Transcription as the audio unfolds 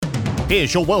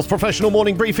Here's your Wealth Professional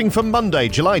morning briefing for Monday,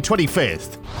 July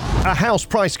 25th. A house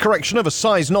price correction of a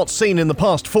size not seen in the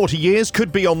past 40 years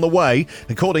could be on the way,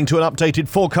 according to an updated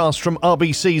forecast from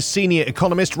RBC's senior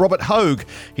economist Robert Hogue.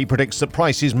 He predicts that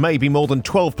prices may be more than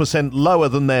 12% lower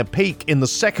than their peak in the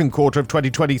second quarter of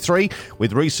 2023,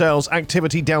 with resales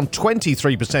activity down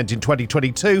 23% in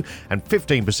 2022 and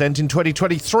 15% in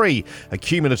 2023. A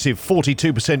cumulative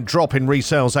 42% drop in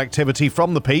resales activity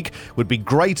from the peak would be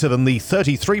greater than the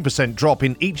 33% drop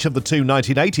in each of the two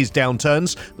 1980s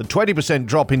downturns, the 20%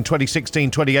 drop in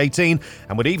 2016-2018,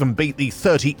 and would even beat the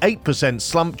 38%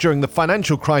 slump during the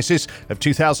financial crisis of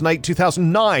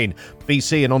 2008-2009.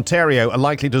 BC and Ontario are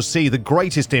likely to see the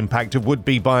greatest impact of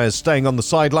would-be buyers staying on the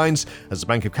sidelines as the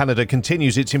Bank of Canada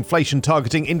continues its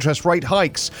inflation-targeting interest rate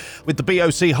hikes. With the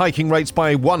BOC hiking rates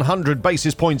by 100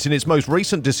 basis points in its most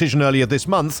recent decision earlier this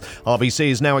month, RBC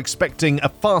is now expecting a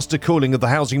faster cooling of the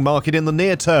housing market in the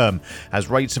near term. As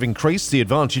rates have increased, the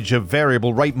advantage of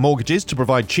variable rate mortgages to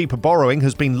provide cheaper borrowing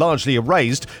has been largely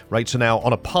erased. Rates are now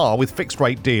on a par with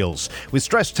fixed-rate deals. With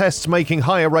stress tests making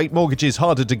higher-rate mortgages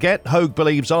harder to get, Hogue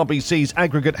believes RBC's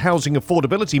aggregate housing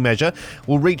affordability measure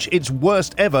will reach its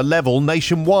worst-ever level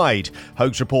nationwide.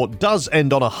 Hogue's report does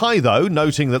end on a high, though,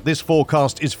 noting that this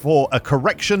forecast is for a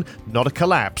correction, not a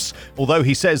collapse. Although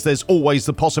he says there's always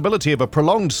the possibility of a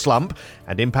prolonged slump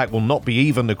and impact will not be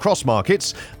even across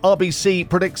markets, RBC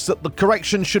predicts that the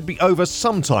correction should be over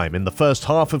sometime in the first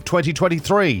half of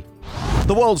 2023.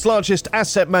 The world's largest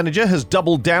asset manager has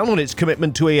doubled down on its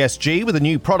commitment to ESG with a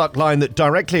new product line that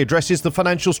directly addresses the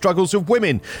financial struggles of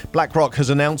women. BlackRock has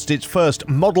announced its first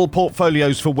model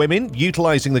portfolios for women,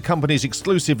 utilizing the company's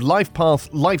exclusive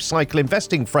LifePath lifecycle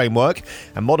investing framework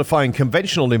and modifying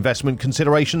conventional investment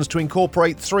considerations to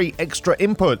incorporate three extra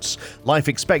inputs: life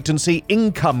expectancy,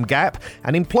 income gap,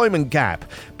 and employment gap.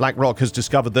 BlackRock has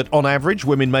discovered that, on average,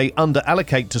 women may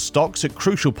under-allocate to stocks at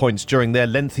crucial points during their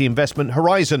lengthy investment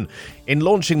horizon. In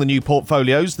launching the new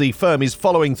portfolios, the firm is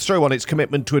following through on its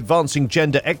commitment to advancing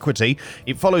gender equity.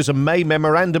 It follows a May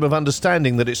Memorandum of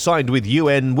Understanding that it signed with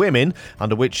UN Women,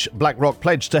 under which BlackRock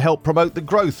pledged to help promote the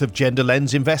growth of gender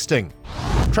lens investing.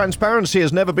 Transparency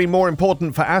has never been more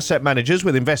important for asset managers,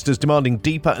 with investors demanding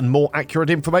deeper and more accurate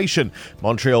information.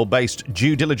 Montreal-based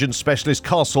due diligence specialist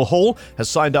Castle Hall has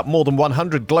signed up more than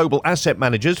 100 global asset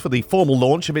managers for the formal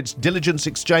launch of its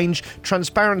DiligenceExchange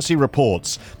Transparency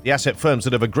Reports. The asset firms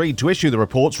that have agreed to issue the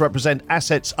reports represent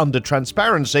assets under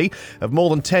transparency of more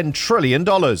than $10 trillion.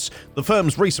 The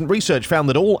firm's recent research found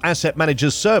that all asset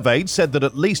managers surveyed said that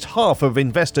at least half of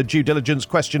investor due diligence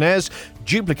questionnaires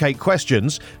duplicate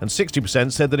questions, and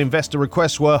 60% said that investor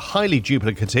requests were highly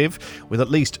duplicative, with at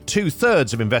least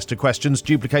two-thirds of investor questions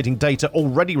duplicating data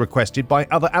already requested by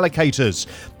other allocators.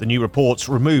 The new reports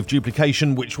remove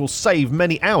duplication, which will save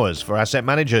many hours for asset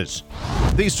managers.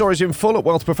 These stories in full at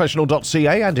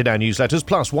WealthProfessional.ca and in our newsletters,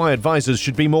 plus why advisors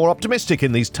should be more optimistic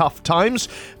in these tough times,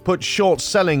 put short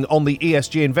selling on the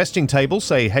ESG investing table,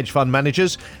 say hedge fund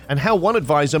managers, and how one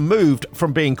advisor moved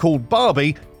from being called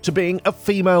Barbie to being a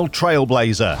female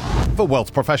trailblazer. For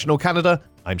Wealth Professional Canada,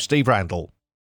 I'm Steve Randall.